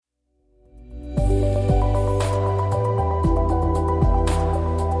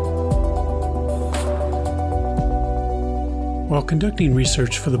While conducting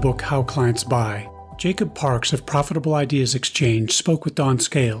research for the book How Clients Buy, Jacob Parks of Profitable Ideas Exchange spoke with Don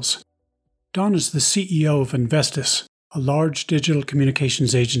Scales. Don is the CEO of Investis, a large digital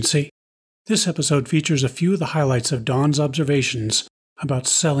communications agency. This episode features a few of the highlights of Don's observations about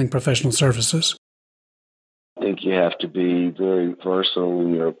selling professional services. I think you have to be very versatile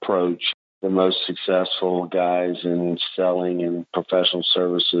in your approach. The most successful guys in selling and professional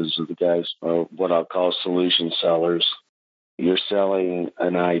services are the guys are what I'll call solution sellers. You're selling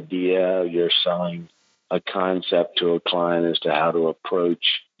an idea, you're selling a concept to a client as to how to approach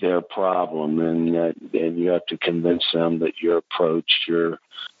their problem, and you have to convince them that your approach, your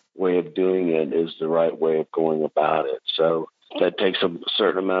way of doing it is the right way of going about it. So that takes a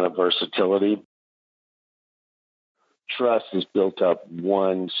certain amount of versatility. Trust is built up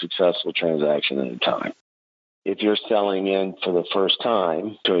one successful transaction at a time. If you're selling in for the first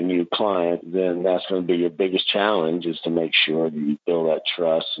time to a new client, then that's going to be your biggest challenge, is to make sure that you build that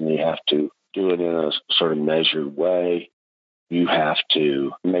trust, and you have to do it in a sort of measured way. You have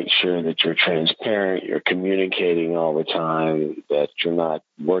to make sure that you're transparent, you're communicating all the time, that you're not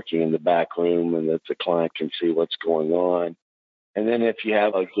working in the back room, and that the client can see what's going on. And then if you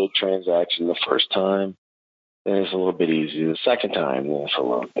have a good transaction the first time, then it's a little bit easier. The second time, then it's a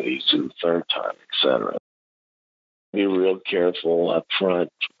little bit easier. The third time, etc. Be real careful up front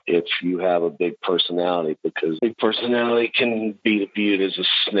if you have a big personality, because big personality can be viewed as a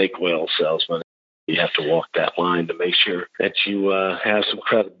snake oil salesman. You have to walk that line to make sure that you have some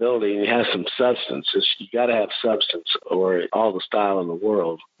credibility and you have some substance. You got to have substance, or all the style in the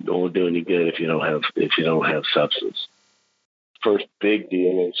world won't do any good if you don't have substance. First big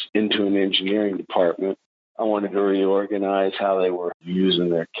deal is into an engineering department. I wanted to reorganize how they were using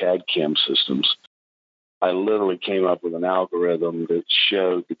their CAD/CAM systems. I literally came up with an algorithm that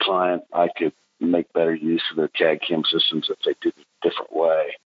showed the client I could make better use of their CAD/CAM systems if they did it a different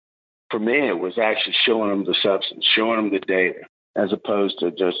way. For me, it was actually showing them the substance, showing them the data, as opposed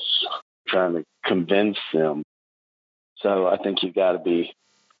to just trying to convince them. So I think you got to be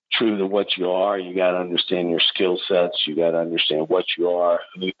true to what you are. You got to understand your skill sets. You got to understand what you are,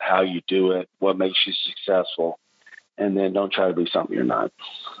 how you do it, what makes you successful, and then don't try to be something you're not.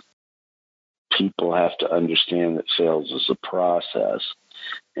 People have to understand that sales is a process,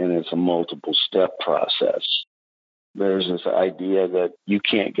 and it's a multiple-step process. There's this idea that you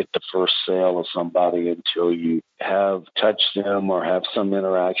can't get the first sale of somebody until you have touched them or have some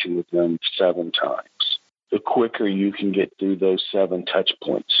interaction with them 7 times. The quicker you can get through those 7 touch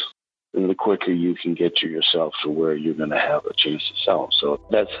points, then the quicker you can get yourself to where you're going to have a chance to sell them. So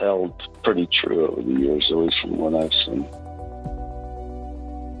that's held pretty true over the years, at least from what I've seen.